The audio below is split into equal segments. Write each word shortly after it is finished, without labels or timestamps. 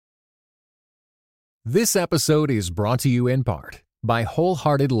This episode is brought to you in part by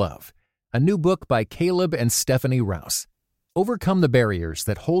Wholehearted Love, a new book by Caleb and Stephanie Rouse. Overcome the barriers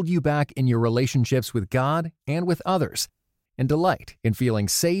that hold you back in your relationships with God and with others, and delight in feeling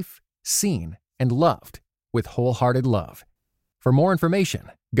safe, seen, and loved with Wholehearted Love. For more information,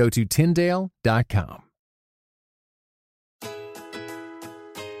 go to Tyndale.com.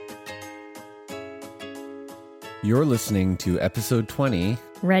 You're listening to episode 20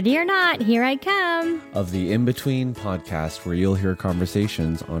 Ready or Not, Here I Come of the In Between podcast, where you'll hear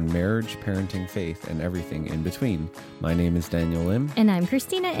conversations on marriage, parenting, faith, and everything in between. My name is Daniel Im. And I'm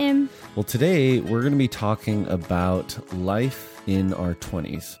Christina Im. Well, today we're going to be talking about life in our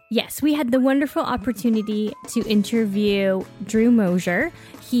 20s. Yes, we had the wonderful opportunity to interview Drew Moser.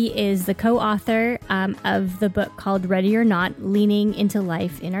 He is the co-author of the book called Ready or Not, Leaning into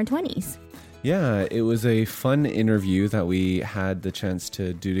Life in Our 20s. Yeah, it was a fun interview that we had the chance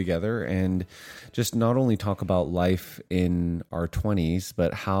to do together and just not only talk about life in our 20s,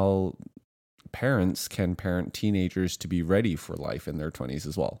 but how parents can parent teenagers to be ready for life in their 20s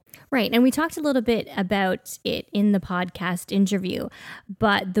as well. Right. And we talked a little bit about it in the podcast interview,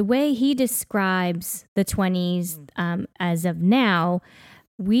 but the way he describes the 20s as of now,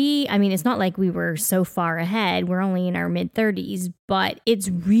 it's not like we were so far ahead. We're only in our mid-30s, but it's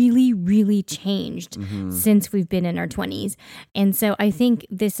really, really changed since we've been in our 20s. And so I think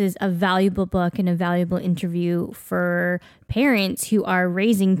this is a valuable book and a valuable interview for parents who are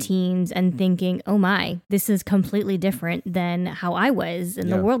raising teens and thinking, oh my, this is completely different than how I was.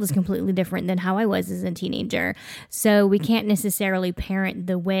 And the world is completely different than how I was as a teenager. So we can't necessarily parent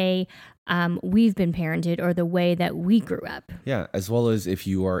the way we've been parented or the way that we grew up. Yeah, as well as if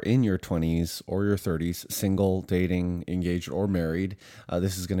you are in your 20s or your 30s, single, dating, engaged, or married,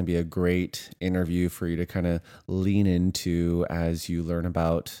 this is going to be a great interview for you to kind of lean into as you learn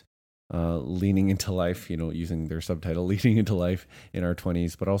about leaning into life, using their subtitle, Leaning into Life in Our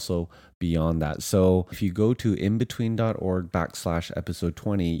 20s, but also beyond that. So if you go to inbetween.org/episode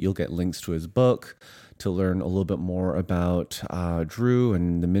 20, you'll get links to his book, to learn a little bit more about Drew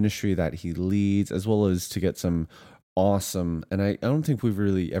and the ministry that he leads, as well as to get some awesome, and I don't think we've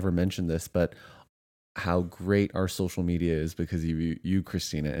really ever mentioned this, but how great our social media is because of you,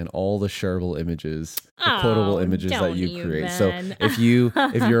 Christina, and all the shareable images, the quotable images that you create. So if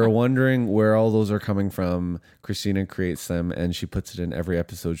you're wondering where all those are coming from, Christina creates them and she puts it in every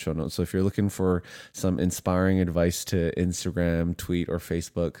episode show notes. So if you're looking for some inspiring advice to Instagram, tweet, or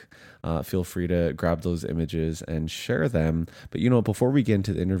Facebook, feel free to grab those images and share them. But before we get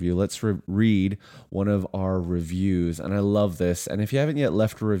into the interview, let's read one of our reviews. And I love this. And if you haven't yet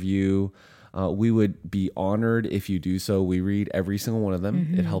left a review, we would be honored if you do so. We read every single one of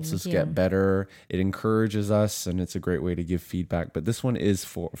them. It helps us get better. It encourages us, and it's a great way to give feedback. But this one is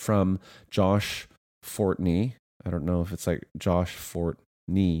from Josh Fortney. I don't know if it's like Josh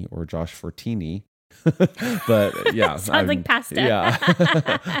Fortney or Josh Fortini. But yeah, sounds like pasta. Yeah.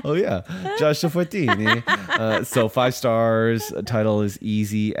 Oh yeah, Josh Fortini. So 5 stars. Title is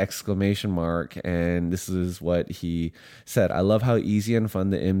easy ! And this is what he said. I love how easy and fun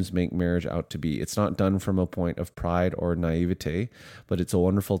the Ims make marriage out to be. It's not done from a point of pride or naivete, but it's a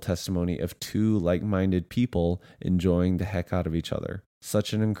wonderful testimony of two like-minded people enjoying the heck out of each other.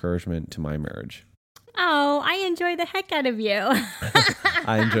 Such an encouragement to my marriage. Oh, I enjoy the heck out of you.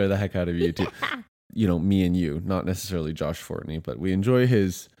 I enjoy the heck out of you too. Me and you, not necessarily Josh Fortney, but we enjoy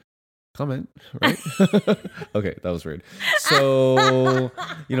his comment, right? Okay, that was weird. So,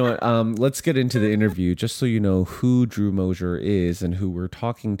 you know what? Let's get into the interview. Just so you know who Drew Moser is and who we're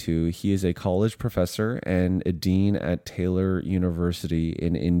talking to, he is a college professor and a dean at Taylor University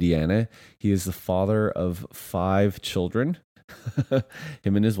in Indiana. He is the father of 5 children.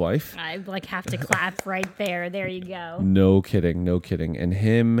 Him and his wife. I have to clap right there. There you go. No kidding. And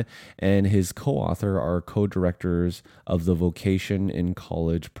him and his co-author are co-directors of the Vocation in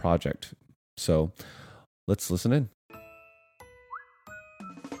College project. So let's listen in.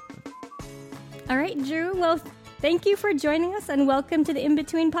 All right, Drew. Well, thank you for joining us and welcome to the In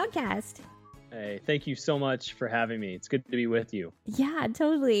Between podcast. Hey, thank you so much for having me. It's good to be with you. Yeah,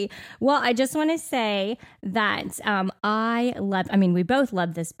 totally. Well, I just want to say that we both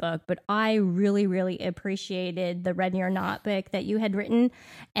love this book, but I really, really appreciated the Ready or Not book that you had written.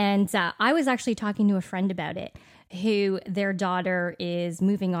 And I was actually talking to a friend about it. who their daughter is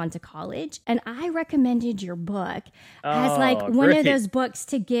moving on to college. And I recommended your book as like one of those books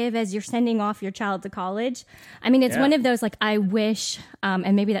to give as you're sending off your child to college. I mean, it's one of those like, I wish,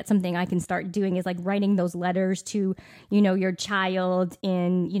 and maybe that's something I can start doing is like writing those letters to, you know, your child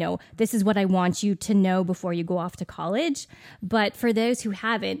in, you know, this is what I want you to know before you go off to college. But for those who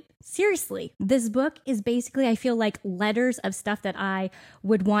haven't, seriously, this book is basically, I feel like, letters of stuff that I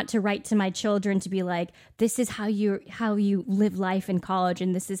would want to write to my children to be like, this is how you live life in college,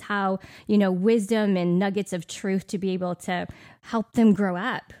 and this is how, wisdom and nuggets of truth to be able to help them grow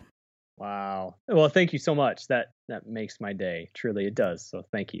up. Wow. Well, thank you so much. That makes my day. Truly, it does. So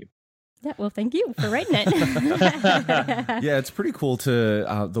thank you. Yeah, well, thank you for writing it. Yeah, it's pretty cool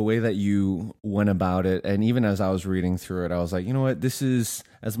to the way that you went about it. And even as I was reading through it, I was like, you know what, this is,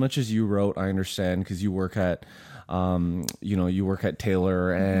 as much as you wrote, I understand, because you work at, you work at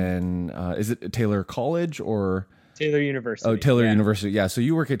Taylor, and is it Taylor College or? Taylor University. Oh, Taylor University. Yeah. So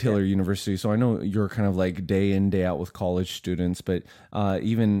you work at Taylor University. So I know you're kind of like day in, day out with college students, but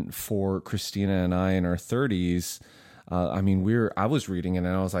even for Christina and I in our 30s, I was reading it and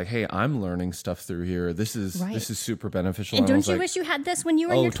I was like, hey, I'm learning stuff through here. This is super beneficial. And don't you wish you had this when you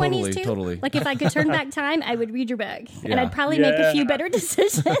were in your 20s too? Totally. Like if I could turn back time, I would read your book and I'd probably make a few better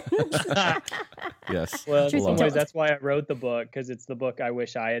decisions. Yes. Well, in some ways, that's why I wrote the book, because it's the book I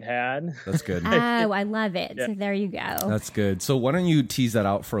wish I had had. That's good. Oh, I love it. Yeah. There you go. That's good. So why don't you tease that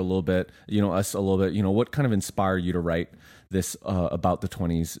out for a little bit, us a little bit, what kind of inspired you to write this about the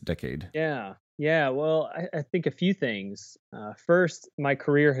 20s decade? Yeah, well, I think a few things. First, my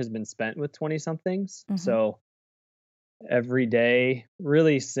career has been spent with 20-somethings. Mm-hmm. So every day,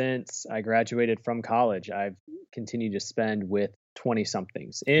 really since I graduated from college, I've continued to spend with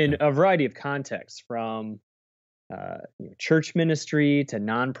 20-somethings in a variety of contexts, from church ministry to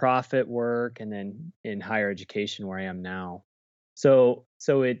nonprofit work, and then in higher education where I am now. So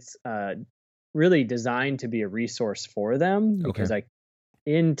it's really designed to be a resource for them, because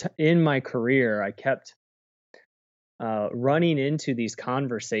in my career, I kept running into these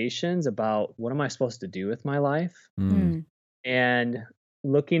conversations about what am I supposed to do with my life, and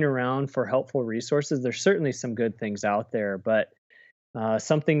looking around for helpful resources. There's certainly some good things out there, but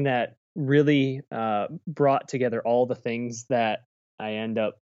something that really brought together all the things that I end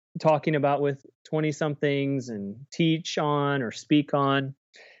up talking about with 20-somethings and teach on or speak on.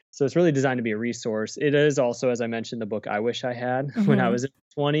 So it's really designed to be a resource. It is also, as I mentioned, the book I wish I had when I was in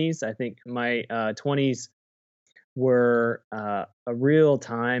my 20s. I think my 20s were a real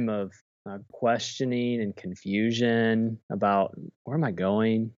time of questioning and confusion about, where am I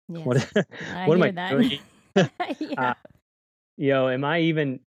going? Yes, what am I doing? Yeah. Am I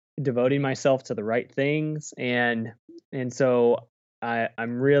even devoting myself to the right things? And so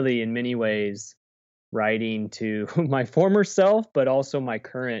I'm really, in many ways, writing to my former self, but also my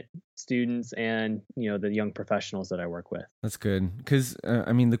current students and, the young professionals that I work with. That's good. Because,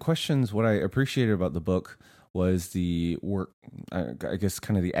 the questions, what I appreciated about the book was the work, I guess,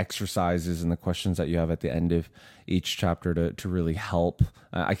 kind of the exercises and the questions that you have at the end of each chapter to really help.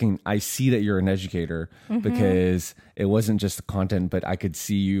 I see that you're an educator, because it wasn't just the content, but I could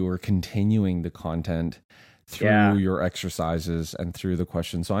see you were continuing the content through your exercises and through the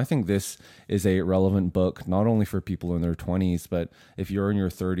questions. So I think this is a relevant book, not only for people in their 20s, but if you're in your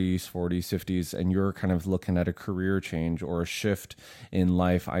 30s, 40s, 50s, and you're kind of looking at a career change or a shift in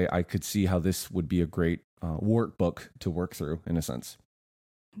life, I could see how this would be a great workbook to work through, in a sense.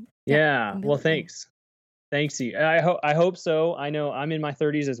 Yeah. Well, thanks. Thanks. I hope so. I know I'm in my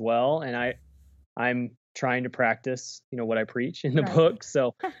 30s as well, and I'm trying to practice, what I preach in the book.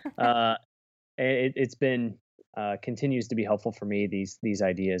 So, it's been continues to be helpful for me, these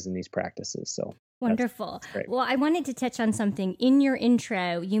ideas and these practices. So wonderful. That's great. Well, I wanted to touch on something in your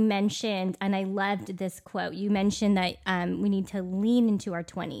intro. You mentioned, and I loved this quote. You mentioned that we need to lean into our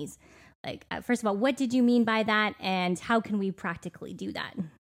 20s. Like, first of all, what did you mean by that, and how can we practically do that?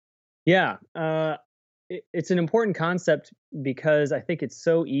 Yeah, it's an important concept, because I think it's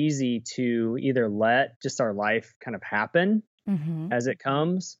so easy to either let just our life kind of happen as it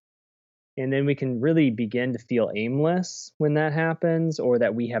comes. And then we can really begin to feel aimless when that happens, or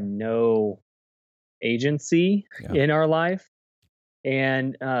that we have no agency in our life.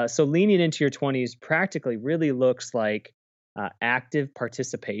 And so leaning into your 20s practically really looks like active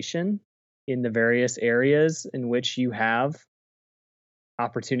participation in the various areas in which you have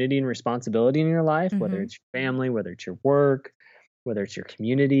opportunity and responsibility in your life, whether it's your family, whether it's your work, whether it's your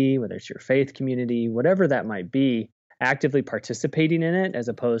community, whether it's your faith community, whatever that might be. Actively participating in it, as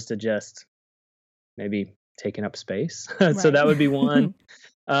opposed to just maybe taking up space. So that would be one.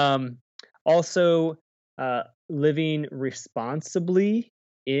 Also, living responsibly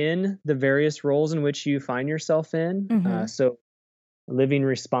in the various roles in which you find yourself in. So living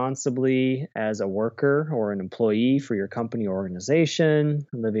responsibly as a worker or an employee for your company or organization,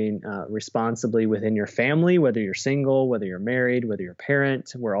 living responsibly within your family, whether you're single, whether you're married, whether you're a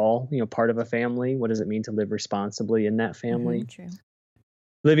parent. We're all, part of a family. What does it mean to live responsibly in that family? True.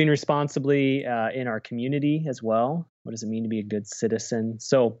 living responsibly in our community as well. What does it mean to be a good citizen?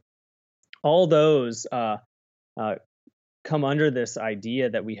 So all those come under this idea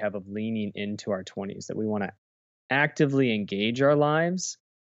that we have of leaning into our 20s, that we want to actively engage our lives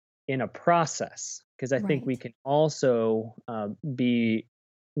in a process. Because I think we can also be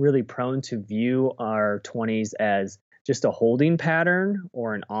really prone to view our 20s as just a holding pattern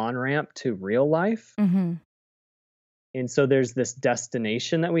or an on-ramp to real life. Mm-hmm. And so there's this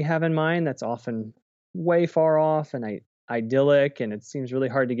destination that we have in mind that's often way far off and idyllic, and it seems really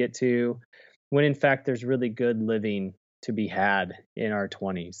hard to get to, when in fact there's really good living to be had in our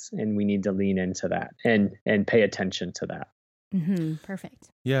 20s, and we need to lean into that and pay attention to that. Mm-hmm. Perfect.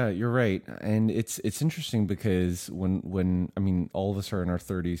 Yeah, you're right. And it's interesting because when I mean, all of us are in our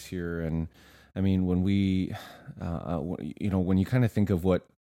 30s here, and I mean, when we when you kind of think of what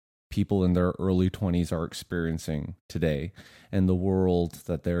people in their early 20s are experiencing today and the world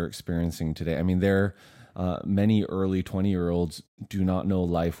that they're experiencing today, I mean, many early 20-year-olds do not know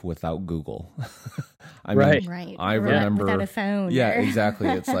life without Google. I remember without a phone. Yeah, exactly.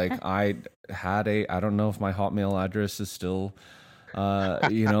 It's like I don't know if my Hotmail address is still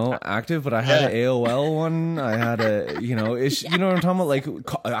active, but I had an AOL one. I had you know what I'm talking about? Like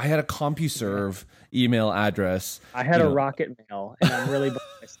I had a CompuServe email address. I had a Rocket Mail, and I'm really glad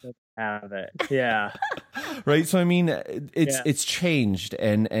I still have it. Yeah. Right. So I mean, it's changed,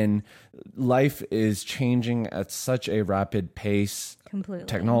 and life is changing at such a rapid pace. Completely.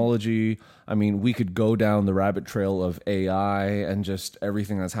 Technology. I mean, we could go down the rabbit trail of AI and just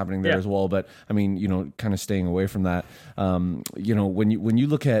everything that's happening there as well. But I mean, kind of staying away from that. When you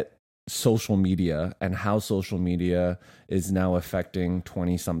look at social media and how social media is now affecting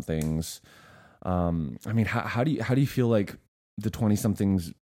 20-somethings, I mean, how do you feel like the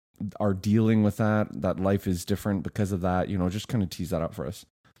 20-somethings are dealing with that life is different because of that? Just kind of tease that out for us.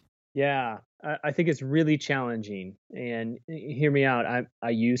 Yeah, I think it's really challenging. And hear me out. I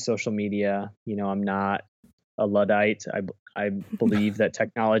use social media. I'm not a Luddite. I believe that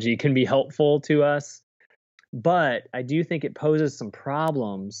technology can be helpful to us, but I do think it poses some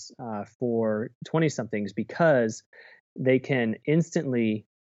problems for 20-somethings because they can instantly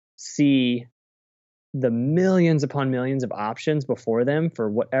see the millions upon millions of options before them for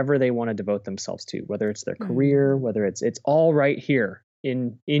whatever they want to devote themselves to, whether it's their career, whether it's all right here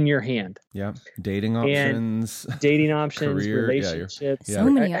in your hand. Yeah. Dating options, career, relationships, so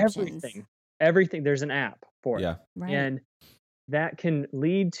many everything. options. Everything. There's an app for it. Yeah. Right. And that can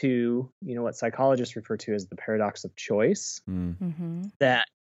lead to, what psychologists refer to as the paradox of choice, that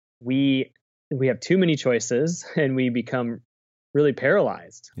we have too many choices and we become really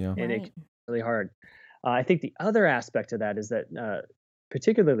paralyzed. Yeah. And it can be really hard. I think the other aspect of that is that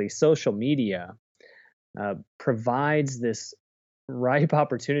particularly social media provides this ripe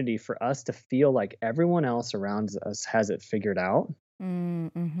opportunity for us to feel like everyone else around us has it figured out.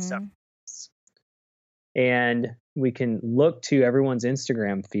 And we can look to everyone's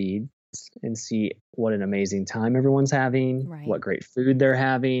Instagram feed and see what an amazing time everyone's having, what great food they're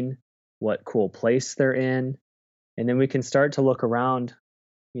having, what cool place they're in. And then we can start to look around,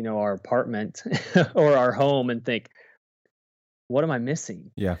 our apartment or our home and think, what am I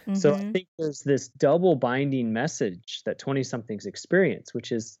missing? Yeah. So I think there's this double binding message that 20-somethings experience,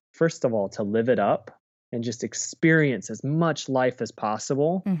 which is, first of all, to live it up and just experience as much life as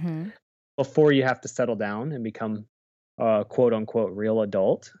possible before you have to settle down and become a quote unquote real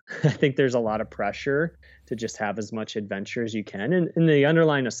adult. I think there's a lot of pressure to just have as much adventure as you can. And the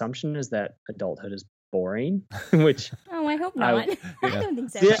underlying assumption is that adulthood is boring, which I hope not. I don't think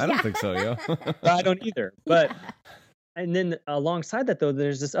so. Yeah. I don't think so, yeah. I don't either. But and then alongside that, though,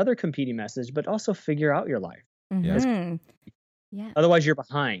 there's this other competing message, but also figure out your life. Yeah. Otherwise, you're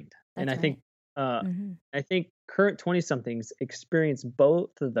behind. That's I think I think current 20-somethings experience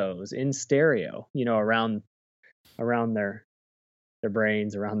both of those in stereo, around their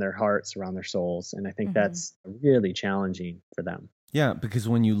brains, around their hearts, around their souls. And I think that's really challenging for them. Yeah, because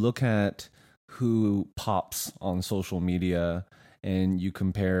when you look at who pops on social media and you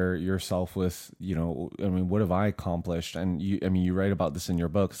compare yourself with, what have I accomplished? And you write about this in your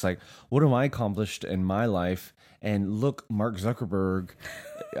book. It's like, what have I accomplished in my life? And look, Mark Zuckerberg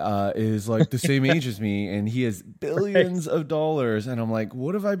is like the same age as me, and he has billions of dollars. And I'm like,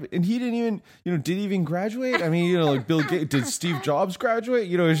 what have I? And he didn't even, did he even graduate? I mean, like Bill Gates, did Steve Jobs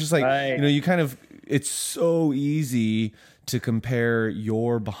graduate? It's just like, you kind of, it's so easy to compare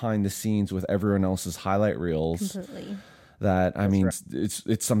your behind the scenes with everyone else's highlight reels. Completely. That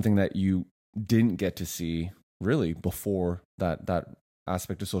it's something that you didn't get to see really before that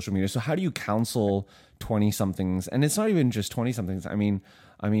aspect of social media. So how do you counsel 20-somethings? And it's not even just 20-somethings. I mean,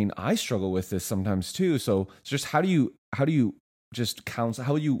 I mean, I struggle with this sometimes too. So it's just how do you just counsel,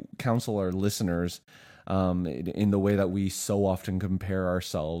 how do you counsel our listeners in the way that we so often compare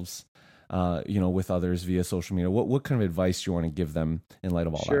ourselves, with others via social media? What kind of advice do you want to give them in light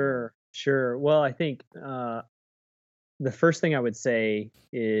of all that? Sure. Well, I think the first thing I would say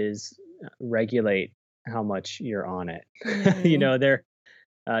is regulate how much you're on it.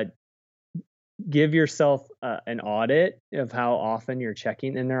 Give yourself an audit of how often you're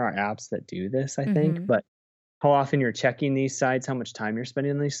checking, and there are apps that do this, I think, but how often you're checking these sites, how much time you're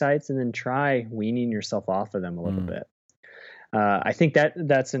spending on these sites, and then try weaning yourself off of them a little bit. I think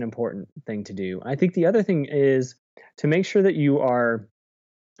that's an important thing to do. I think the other thing is to make sure that you are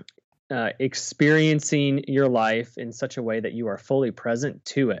experiencing your life in such a way that you are fully present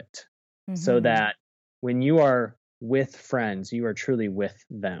to it, so that when you are with friends, you are truly with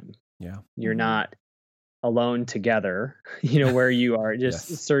them. Yeah. You're not alone together, where you are just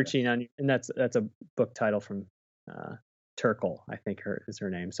searching on, and that's a book title from Turkle, I think is her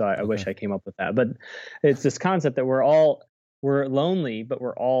name. So I wish I came up with that. But it's this concept that we're lonely, but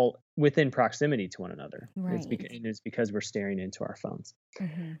we're all within proximity to one another. Right. It's because we're staring into our phones.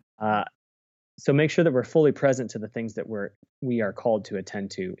 So make sure that we're fully present to the things that we are called to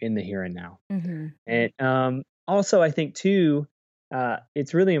attend to in the here and now. And also, I think too,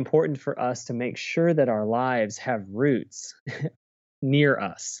 it's really important for us to make sure that our lives have roots near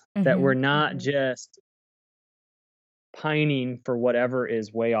us, that we're not just pining for whatever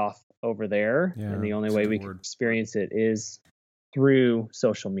is way off over there. And the only way we can experience it is through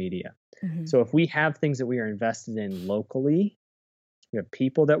social media. So if we have things that we are invested in locally, we have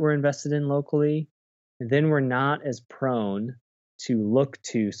people that we're invested in locally, then we're not as prone to look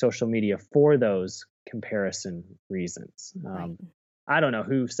to social media for those comparison reasons. I don't know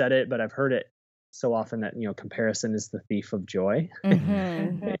who said it, but I've heard it so often that, comparison is the thief of joy.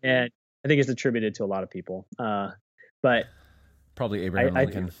 And I think it's attributed to a lot of people. But probably Abraham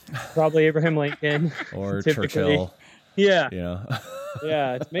Lincoln. Probably Abraham Lincoln. Or Churchill. Yeah.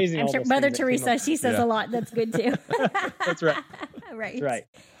 Yeah, it's amazing. I'm sure Mother Teresa, she says a lot. That's good too. That's right. Right. That's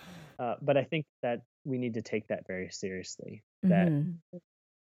right. But I think that we need to take that very seriously, that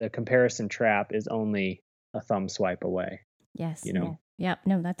the comparison trap is only a thumb swipe away. Yes. Yep.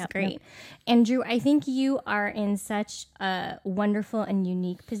 No, that's great. Yep. Andrew, I think you are in such a wonderful and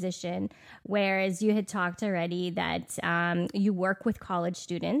unique position, whereas you had talked already that you work with college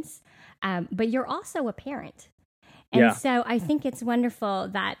students, but you're also a parent. And so I think it's wonderful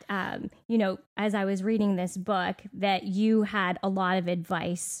that, as I was reading this book, that you had a lot of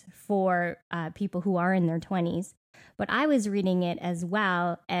advice for people who are in their 20s. But I was reading it as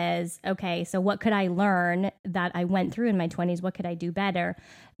well as, okay, so what could I learn that I went through in my 20s? What could I do better?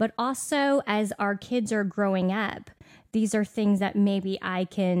 But also, as our kids are growing up, these are things that maybe I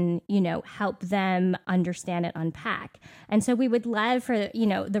can, help them understand and unpack. And so we would love for,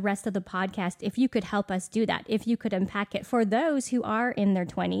 the rest of the podcast, if you could help us do that, if you could unpack it for those who are in their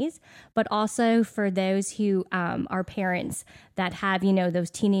 20s, but also for those who are parents that have, those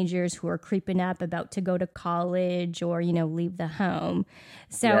teenagers who are creeping up about to go to college or, leave the home.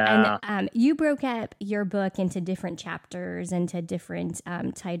 So, and you broke up your book into different chapters, into different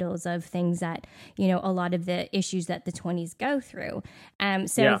titles of things that, a lot of the issues that the 20s go through.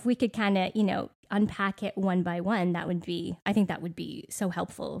 If we could kind of, unpack it one by one, I think that would be so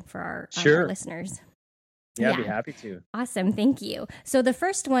helpful for our listeners. Yeah, I'd be happy to. Awesome. Thank you. So the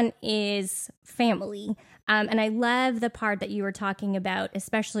first one is family. And I love the part that you were talking about,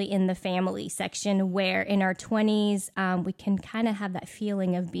 especially in the family section, where in our 20s, we can kind of have that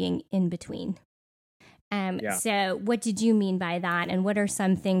feeling of being in between. So what did you mean by that? And what are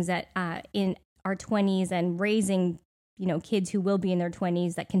some things that in our 20s and raising, kids who will be in their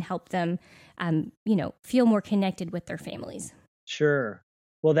 20s that can help them, feel more connected with their families? Sure.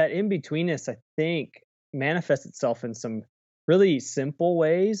 Well, that in-betweenness, I think, manifests itself in some really simple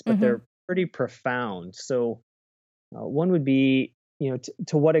ways, but they're pretty profound. So one would be,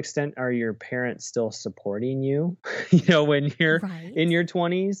 to what extent are your parents still supporting you? When you're in your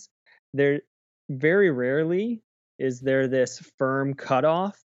 20s, there very rarely is there this firm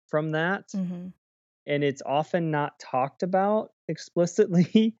cutoff from that. And it's often not talked about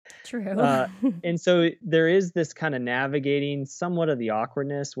explicitly. True. And so there is this kind of navigating somewhat of the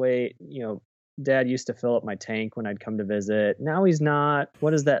awkwardness way, Dad used to fill up my tank when I'd come to visit. Now he's not.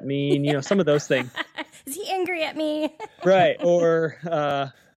 What does that mean? Some of those things. Is he angry at me? Right. Or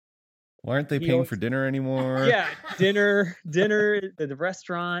why aren't they paying for dinner anymore? Yeah, dinner. The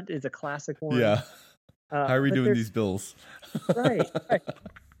restaurant is a classic one. Yeah. How are we doing these bills? Right.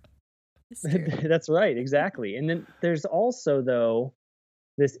 That's right. Exactly. And then there's also, though,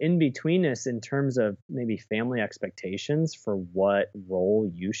 this in-betweenness in terms of maybe family expectations for what role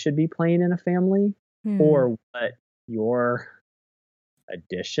you should be playing in a family or what your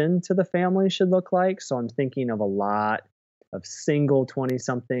addition to the family should look like. So I'm thinking of a lot of single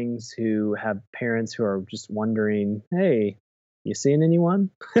 20-somethings who have parents who are just wondering, hey, you seeing anyone?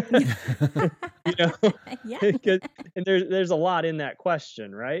 You know, Yeah. and there's a lot in that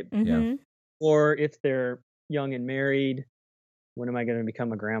question, right? Mhm. Or if they're young and married, when am I going to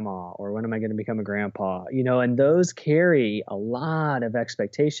become a grandma or when am I going to become a grandpa? You know, and those carry a lot of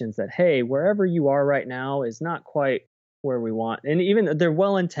expectations that, hey, wherever you are right now is not quite where we want. And even they're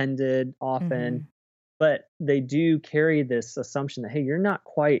well intended often, but they do carry this assumption that, hey, you're not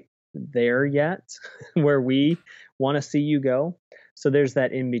quite there yet where we want to see you go. So there's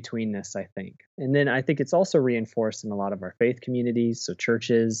that in-betweenness, I think. And then I think it's also reinforced in a lot of our faith communities. So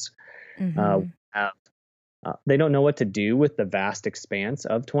churches have they don't know what to do with the vast expanse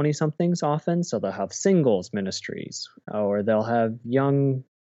of 20-somethings often. So they'll have singles ministries, or they'll have young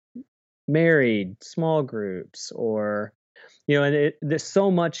married small groups, or, you know, and there's so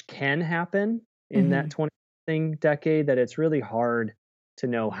much can happen in that 20-something decade that it's really hard to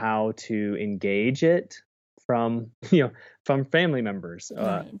know how to engage it from, you know, from family members,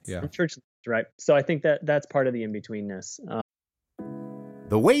 Right. from church, right? So I think that that's part of the in-betweenness.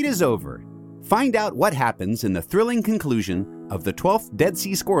 The wait is over. Find out what happens in the thrilling conclusion of the 12th Dead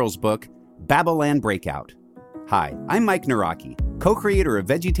Sea Squirrels book, Babylon Breakout. Hi, I'm Mike Naraki, co-creator of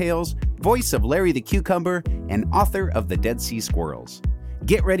VeggieTales, voice of Larry the Cucumber, and author of The Dead Sea Squirrels.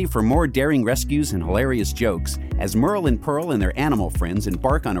 Get ready for more daring rescues and hilarious jokes as Merle and Pearl and their animal friends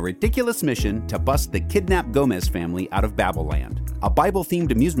embark on a ridiculous mission to bust the kidnapped Gomez family out of Babylon, a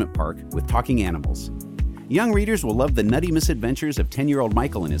Bible-themed amusement park with talking animals. Young readers will love the nutty misadventures of 10-year-old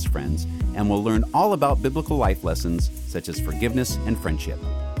Michael and his friends, and will learn all about biblical life lessons such as forgiveness and friendship.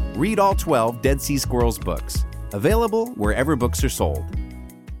 Read all 12 Dead Sea Squirrels books. Available wherever books are sold.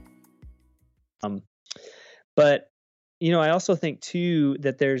 But, you know, I also think too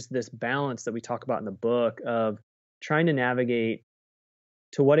that there's this balance that we talk about in the book of trying to navigate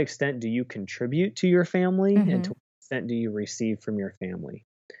to what extent do you contribute to your family and to what extent do you receive from your family.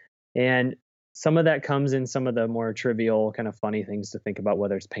 And some of that comes in some of the more trivial kind of funny things to think about,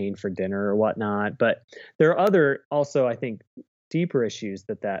 whether it's paying for dinner or whatnot. But there are other also, I think, deeper issues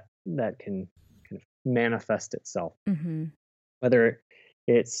that can kind of manifest itself. Whether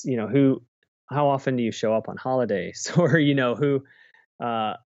it's, you know, how often do you show up on holidays, or, you know,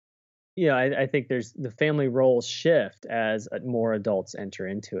 I think there's the family roles shift as more adults enter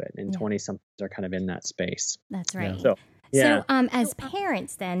into it, and 20-somethings are kind of in that space. That's right. So, yeah. So, as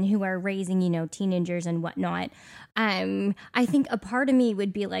parents then who are raising, you know, teenagers and whatnot, I think a part of me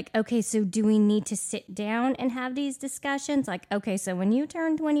would be like, okay, so do we need to sit down and have these discussions? Like, okay, so when you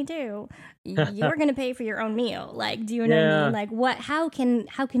turn 22, you're going to pay for your own meal. Like, do you know what I mean? Like, how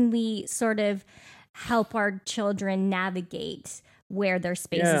can we sort of help our children navigate where their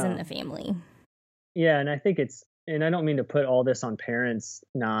space is in the family? Yeah, and I think and I don't mean to put all this on parents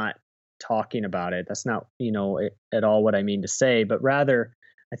not talking about it. That's not, you know, at all what I mean to say, but rather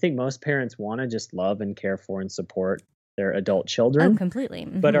I think most parents want to just love and care for and support their adult children. Oh, completely.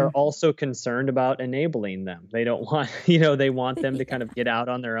 But are also concerned about enabling them. They don't want, you know, they want them to kind of get out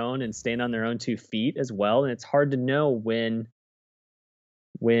on their own and stand on their own 2 feet as well. And it's hard to know when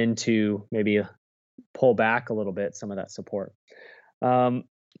to maybe pull back a little bit, some of that support.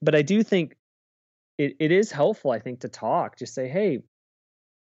 But I do think it is helpful, I think, to talk, just say, hey,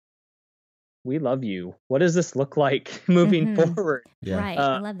 we love you. What does this look like moving forward? Yeah. Right.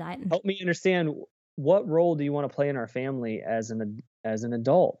 I love that. Help me understand, what role do you want to play in our family as an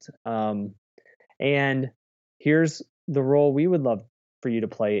adult? And here's the role we would love for you to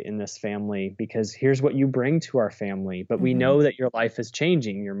play in this family, because here's what you bring to our family. But we know that your life is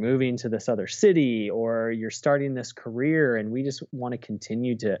changing. You're moving to this other city, or you're starting this career, and we just want to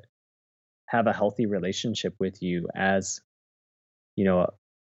continue to have a healthy relationship with you as, you know,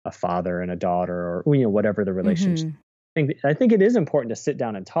 a father and a daughter, or, you know, whatever the relationship. I think it is important to sit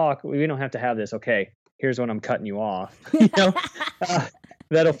down and talk. We don't have to have this, okay, here's when I'm cutting you off. You know,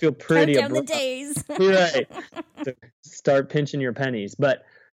 that'll feel pretty Count down the days. Right. So start pinching your pennies. But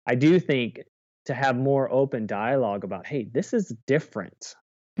I do think to have more open dialogue about, hey, this is different.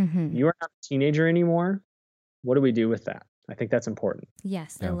 You are not a teenager anymore. What do we do with that? I think that's important.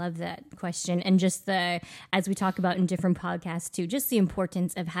 Yes, I love that question. And just as we talk about in different podcasts too, just the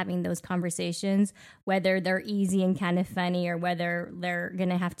importance of having those conversations, whether they're easy and kind of funny, or whether they're going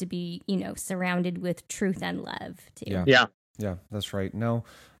to have to be, you know, surrounded with truth and love too. Yeah. Yeah, that's right. Now,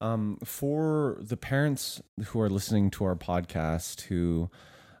 for the parents who are listening to our podcast who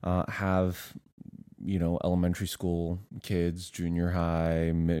have, elementary school kids, junior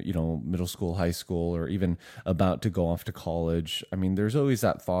high, middle school, high school, or even about to go off to college. I mean, there's always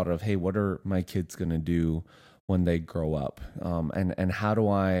that thought of, hey, what are my kids going to do when they grow up? And how do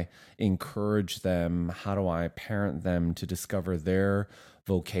I encourage them? How do I parent them to discover their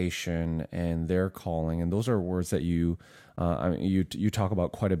vocation and their calling? And those are words that you talk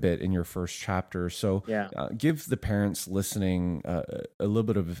about quite a bit in your first chapter. So give the parents listening a little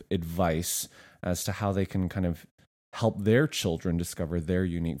bit of advice as to how they can kind of help their children discover their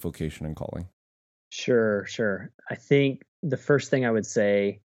unique vocation and calling. Sure. I think the first thing I would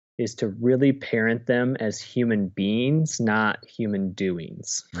say is to really parent them as human beings, not human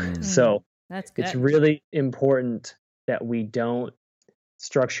doings. So that's good. It's really important that we don't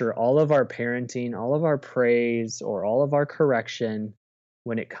structure all of our parenting, all of our praise, or all of our correction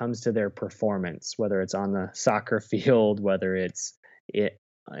when it comes to their performance, whether it's on the soccer field, whether it's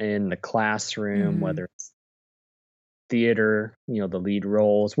in the classroom, whether it's theater, the lead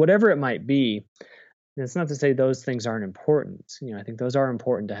roles, whatever it might be. And it's not to say those things aren't important. I think those are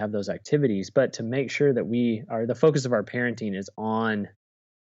important to have those activities, but to make sure that the focus of our parenting is on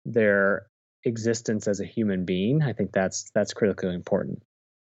their existence as a human being. I think that's critically important.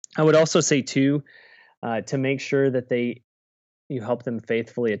 I would also say too, to make sure that you help them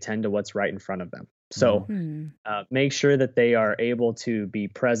faithfully attend to what's right in front of them. So make sure that they are able to be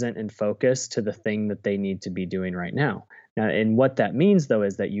present and focused to the thing that they need to be doing right now. Now, and what that means though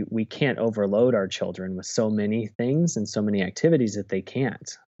is that we can't overload our children with so many things and so many activities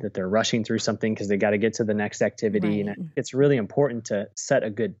that they're rushing through something because they got to get to the next activity. Right. And it's really important to set a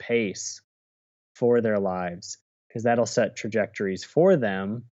good pace for their lives, because that'll set trajectories for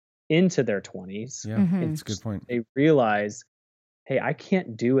them into their 20s. Yeah, that's a good point. They realize, hey, I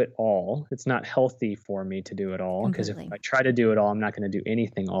can't do it all. It's not healthy for me to do it all, because if I try to do it all, I'm not going to do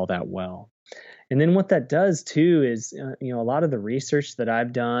anything all that well. And then what that does too is, a lot of the research that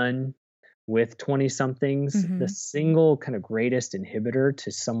I've done with 20-somethings, the single kind of greatest inhibitor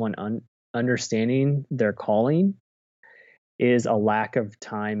to someone understanding their calling is a lack of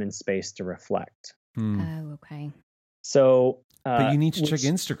time and space to reflect. Oh, okay. So, but you need to check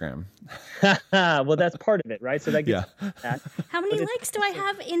Instagram. Well, that's part of it, right? So that gets How many likes do I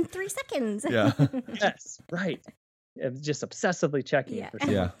have in 3 seconds? Yeah. Yes, right. Just obsessively checking it for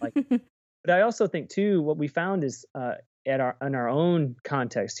something. Yeah. But I also think too, what we found is in our own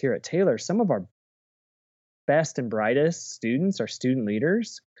context here at Taylor, some of our best and brightest students, our student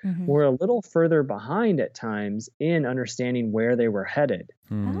leaders, were a little further behind at times in understanding where they were headed.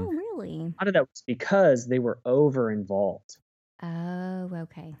 Oh, really? A lot of that was because they were over involved. Oh,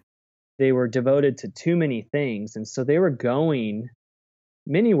 okay. They were devoted to too many things. And so they were going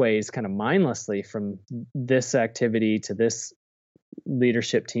many ways kind of mindlessly from this activity to this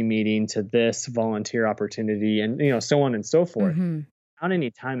leadership team meeting to this volunteer opportunity and, so on and so forth. Without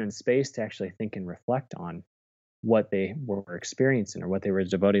any time and space to actually think and reflect on what they were experiencing or what they were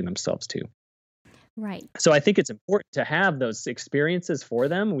devoting themselves to. Right. So I think it's important to have those experiences for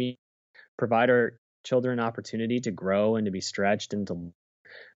them. We provide our children an opportunity to grow and to be stretched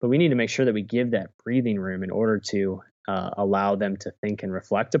but we need to make sure that we give that breathing room in order to allow them to think and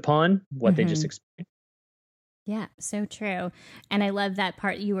reflect upon what they just experienced. Yeah, so true. And I love that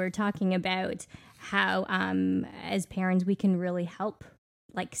part you were talking about how as parents we can really help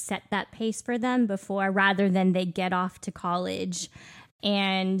set that pace for them before, rather than they get off to college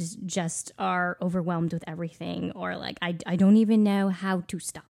and just are overwhelmed with everything, or I don't even know how to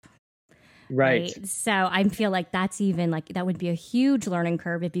stop. Right. So I feel like that's even that would be a huge learning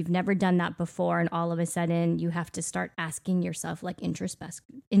curve if you've never done that before, and all of a sudden you have to start asking yourself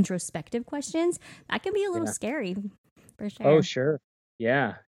introspective questions. That can be a little scary, for sure. Oh, sure.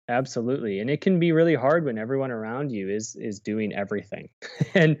 Yeah, absolutely. And it can be really hard when everyone around you is doing everything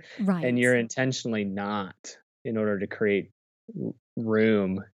and you're intentionally not, in order to create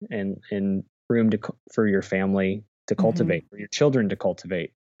room and room for your family to cultivate, for your children to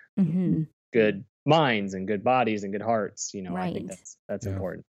cultivate. Good minds and good bodies and good hearts. I think that's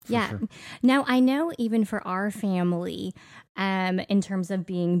important. Yeah. Sure. Now, I know even for our family, in terms of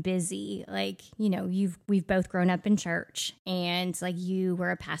being busy, we've both grown up in church, and you were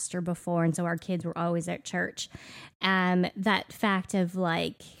a pastor before, and so our kids were always at church. That fact of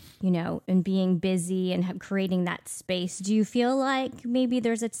and being busy and creating that space, do you feel like maybe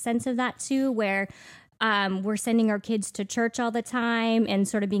there's a sense of that too, where we're sending our kids to church all the time and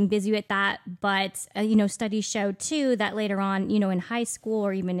sort of being busy with that. But, studies show too that later on, in high school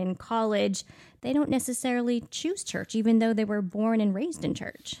or even in college, they don't necessarily choose church, even though they were born and raised in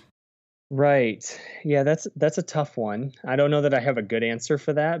church. Right. Yeah, that's a tough one. I don't know that I have a good answer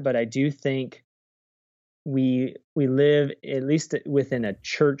for that, but I do think we live at least within a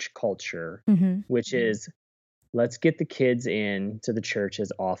church culture, which is let's get the kids in to the church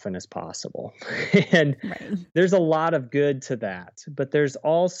as often as possible. And there's a lot of good to that, but there's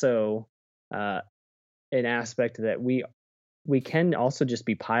also an aspect that we can also just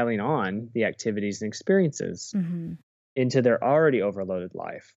be piling on the activities and experiences into their already overloaded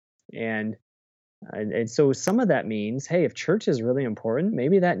life. And so some of that means, hey, if church is really important,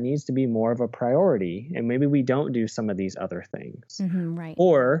 maybe that needs to be more of a priority, and maybe we don't do some of these other things. Right.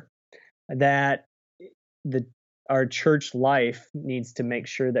 Or that our church life needs to make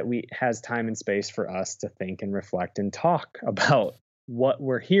sure that has time and space for us to think and reflect and talk about what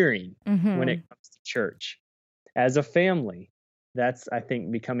we're hearing when it comes to church. As a family, that's, I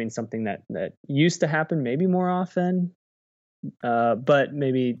think, becoming something that used to happen maybe more often, but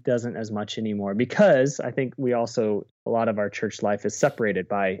maybe doesn't as much anymore, because I think a lot of our church life is separated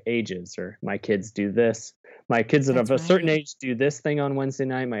by ages, or my kids do this. My kids of a certain age do this thing on Wednesday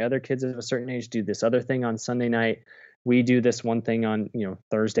night. My other kids of a certain age do this other thing on Sunday night. We do this one thing on,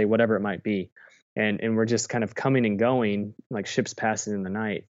 Thursday, whatever it might be. And we're just kind of coming and going like ships passing in the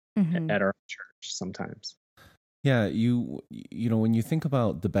night at our church sometimes. Yeah, you know, when you think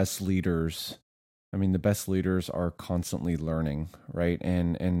about the best leaders, I mean, the best leaders are constantly learning, right?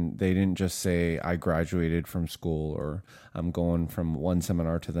 And they didn't just say, I graduated from school, or I'm going from one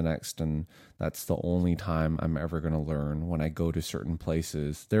seminar to the next, and that's the only time I'm ever going to learn when I go to certain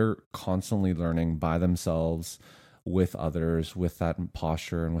places. They're constantly learning by themselves, with others, with that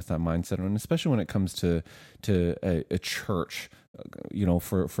posture and with that mindset. And especially when it comes to a church,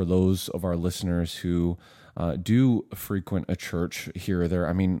 for those of our listeners who do frequent a church here or there.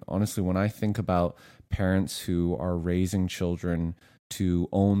 I mean, honestly, when I think about parents who are raising children to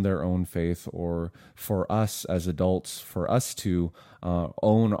own their own faith, or for us as adults, for us to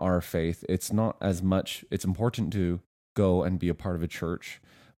own our faith, it's not as much, it's important to go and be a part of a church,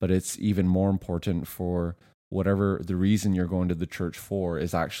 but it's even more important for whatever the reason you're going to the church for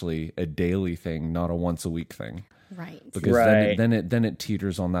is actually a daily thing, not a once a week thing. Right. Because then it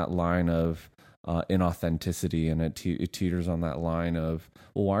teeters on that line of inauthenticity, and it teeters on that line of,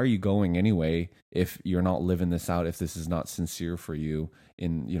 well, why are you going anyway if you're not living this out, if this is not sincere for you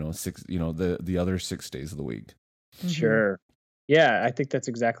in the other 6 days of the week? Sure. Yeah, I think that's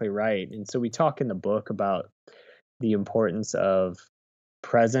exactly right. And so we talk in the book about the importance of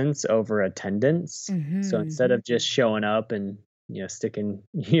presence over attendance. So instead of just showing up and sticking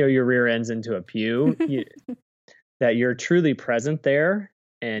your rear ends into a pew, that you're truly present there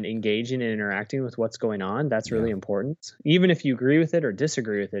and engaging and interacting with what's going on. That's really important. Even if you agree with it or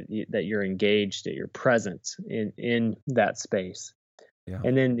disagree with it, that you're engaged, that you're present in that space. Yeah.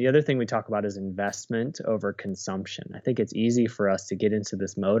 And then the other thing we talk about is investment over consumption. I think it's easy for us to get into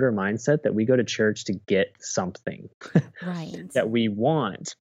this mode or mindset that we go to church to get something that we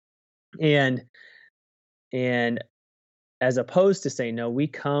want. And as opposed to saying, no, we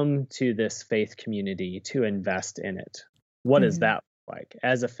come to this faith community to invest in it. What does that look like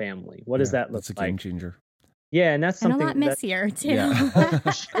as a family? What does that look like? That's a game changer. Yeah, and that's something a lot messier too.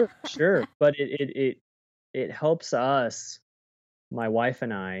 Yeah. Sure. But it helps us, my wife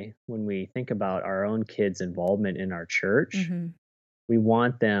and I, when we think about our own kids' involvement in our church, we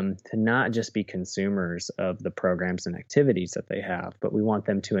want them to not just be consumers of the programs and activities that they have, but we want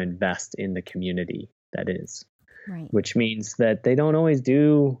them to invest in the community that is. Right. Which means that they don't always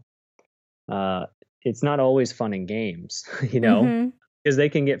do, it's not always fun and games, because they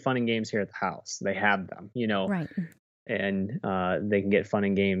can get fun and games here at the house. They have them, right. And they can get fun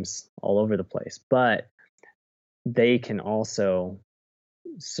and games all over the place. But they can also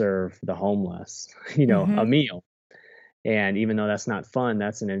serve the homeless, a meal. And even though that's not fun,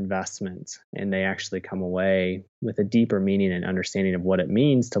 that's an investment. And they actually come away with a deeper meaning and understanding of what it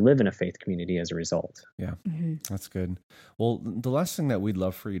means to live in a faith community as a result. Yeah, that's good. Well, the last thing that we'd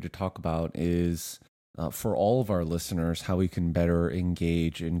love for you to talk about is for all of our listeners, how we can better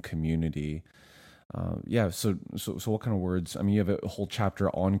engage in community. So what kind of words? I mean, you have a whole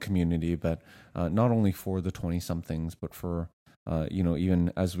chapter on community, but not only for the 20-somethings, but for,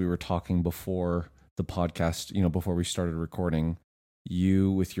 even as we were talking before the podcast, before we started recording,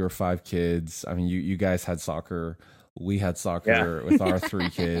 you with your 5 kids, I mean, you guys had soccer. We had soccer with our 3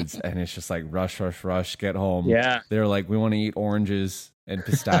 kids, and it's just like rush, get home. Yeah. They're like, we want to eat oranges and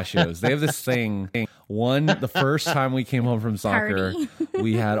pistachios. They have this thing The first time we came home from soccer,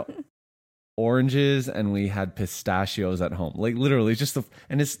 we had oranges and we had pistachios at home. Like literally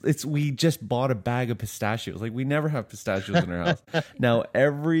we just bought a bag of pistachios. Like we never have pistachios in our house. Now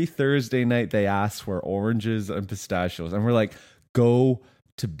every Thursday night they ask for oranges and pistachios and we're like, go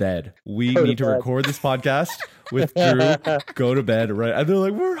to bed. We need to record this podcast with Drew. Go to bed, right? And they're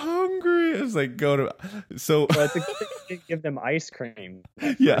like, we're hungry. It's like, go to. So I think they give them ice cream.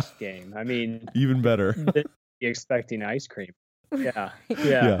 First game. I mean, even better. Be expecting ice cream. Yeah.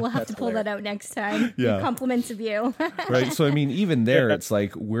 We'll have to pull that out next time. Yeah. Compliments of you. Right. So I mean, even there, it's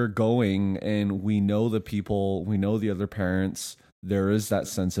like we're going and we know the people, we know the other parents. There is that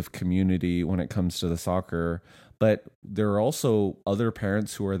sense of community when it comes to the soccer. But there are also other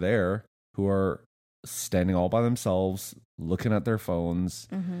parents who are there who are standing all by themselves, looking at their phones.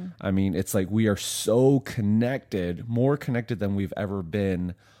 Mm-hmm. I mean, it's like we are so connected, more connected than we've ever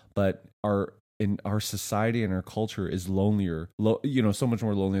been. But our society and our culture is lonelier, so much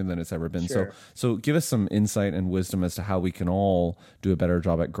more lonelier than it's ever been. Sure. So give us some insight and wisdom as to how we can all do a better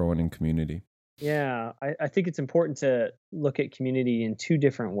job at growing in community. Yeah, I think it's important to look at community in two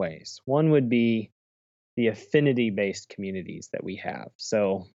different ways. One would be the affinity-based communities that we have.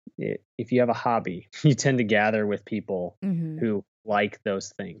 So if you have a hobby, you tend to gather with people who like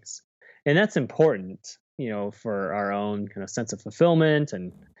those things. And that's important, for our own kind of sense of fulfillment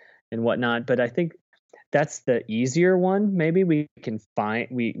and whatnot. But I think that's the easier one. Maybe we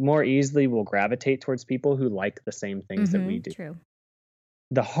more easily will gravitate towards people who like the same things that we do. True.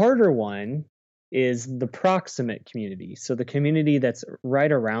 The harder one is the proximate community. So the community that's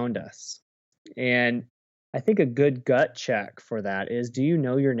right around us. And I think a good gut check for that is, do you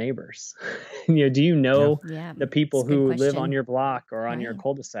know your neighbors? Do you know the people who live on your block or on your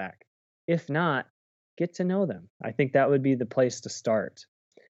cul-de-sac? If not, get to know them. I think that would be the place to start.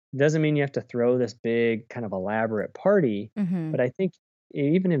 It doesn't mean you have to throw this big kind of elaborate party, but I think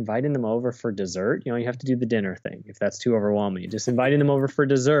even inviting them over for dessert, you have to do the dinner thing if that's too overwhelming. Just inviting them over for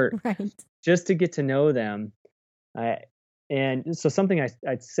dessert, just to get to know them. And so something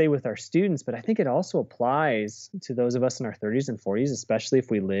I'd say with our students, but I think it also applies to those of us in our 30s and 40s, especially if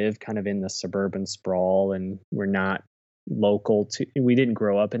we live kind of in the suburban sprawl and we're not we didn't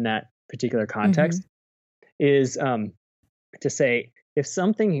grow up in that particular context, is to say, if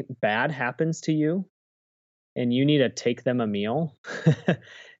something bad happens to you and you need to take them a meal,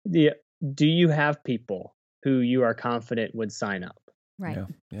 do you have people who you are confident would sign up? Right.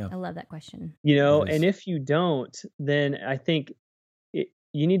 Yeah. I love that question. And if you don't, then I think you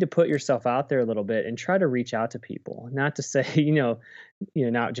need to put yourself out there a little bit and try to reach out to people. Not to say,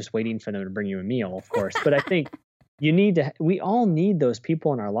 not just waiting for them to bring you a meal, of course, but I think we all need those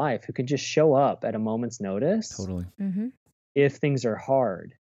people in our life who can just show up at a moment's notice. Totally. If things are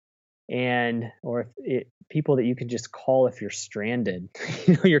hard. Or if people that you can just call if you're stranded,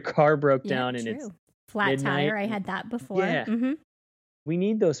 your car broke down and it's flat midnight. tire. I had that before. Yeah. We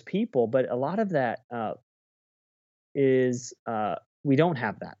need those people, but a lot of that is we don't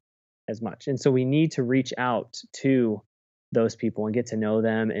have that as much. And so we need to reach out to those people and get to know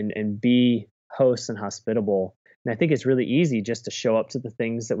them and be hosts and hospitable. And I think it's really easy just to show up to the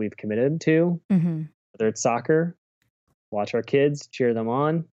things that we've committed to, whether it's soccer, watch our kids, cheer them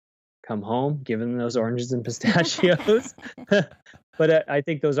on, come home, give them those oranges and pistachios. But I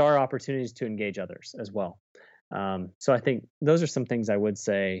think those are opportunities to engage others as well. So I think those are some things I would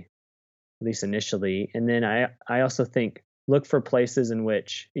say, at least initially. And then I also think look for places in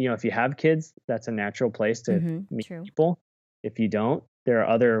which, if you have kids, that's a natural place to meet people. If you don't, there are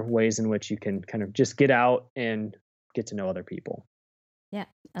other ways in which you can kind of just get out and get to know other people. Yeah.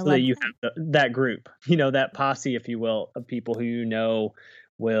 So that you have that group, that posse, if you will, of people who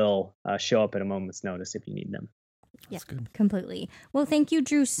will show up at a moment's notice if you need them. Yeah, completely. Well, thank you,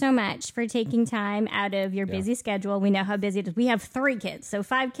 Drew, so much for taking time out of your busy schedule. We know how busy it is. We have 3 kids, so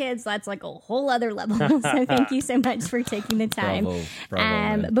 5 kids, that's like a whole other level. So thank you so much for taking the time.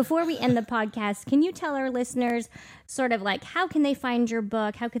 Bravo, before we end the podcast, can you tell our listeners sort of like how can they find your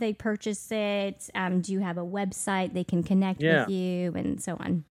book? How could they purchase it? Do you have a website they can connect with you and so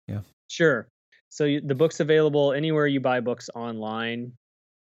on? Yeah, sure. So the book's available anywhere you buy books online.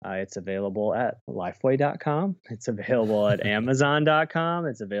 It's available at lifeway.com. It's available at amazon.com.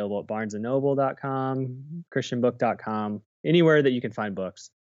 It's available at barnesandnoble.com, christianbook.com, anywhere that you can find books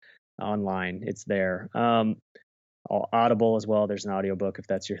online. It's there. Audible as well. There's an audiobook if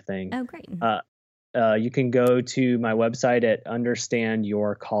that's your thing. Oh, great. You can go to my website at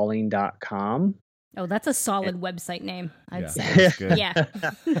understandyourcalling.com. Oh, that's a solid website name, I'd say. That's good. Yeah.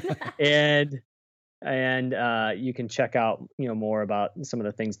 And And you can check out, more about some of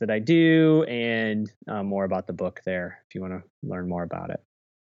the things that I do and more about the book there if you want to learn more about it.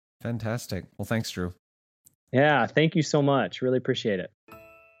 Fantastic. Well, thanks, Drew. Yeah, thank you so much. Really appreciate it.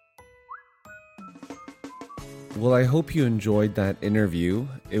 Well, I hope you enjoyed that interview.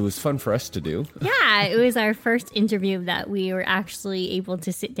 It was fun for us to do. Yeah, it was our first interview that we were actually able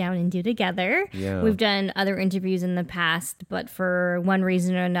to sit down and do together. Yeah. We've done other interviews in the past, but for one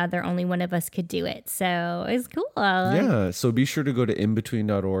reason or another, only one of us could do it. So it was cool. Yeah, so be sure to go to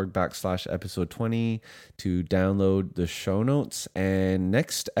inbetween.org/episode 20 to download the show notes. And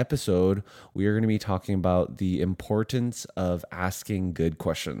next episode, we are going to be talking about the importance of asking good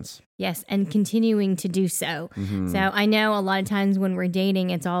questions. Yes, and continuing to do so. Mm-hmm. So I know a lot of times when we're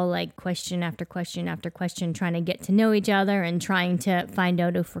dating, it's all like question after question after question, trying to get to know each other and trying to find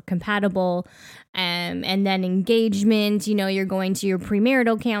out if we're compatible. And then engagement, you're going to your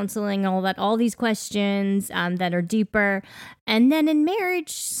premarital counseling, all these questions that are deeper. And then in marriage,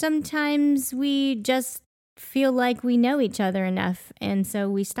 sometimes we just feel like we know each other enough. And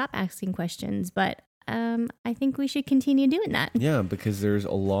so we stop asking questions. But I think we should continue doing that. Yeah, because there's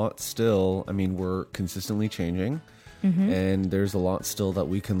a lot still. I mean, we're consistently changing, and there's a lot still that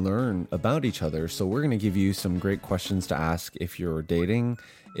we can learn about each other. So we're going to give you some great questions to ask if you're dating,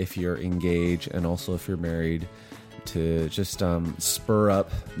 if you're engaged, and also if you're married, to just spur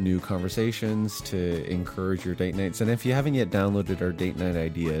up new conversations, to encourage your date nights. And if you haven't yet downloaded our date night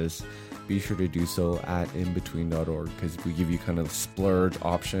ideas, be sure to do so at inbetween.org, because we give you kind of the splurge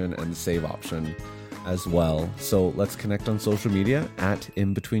option and the save option as well. So let's connect on social media at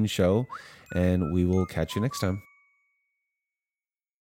InBetweenShow, and we will catch you next time.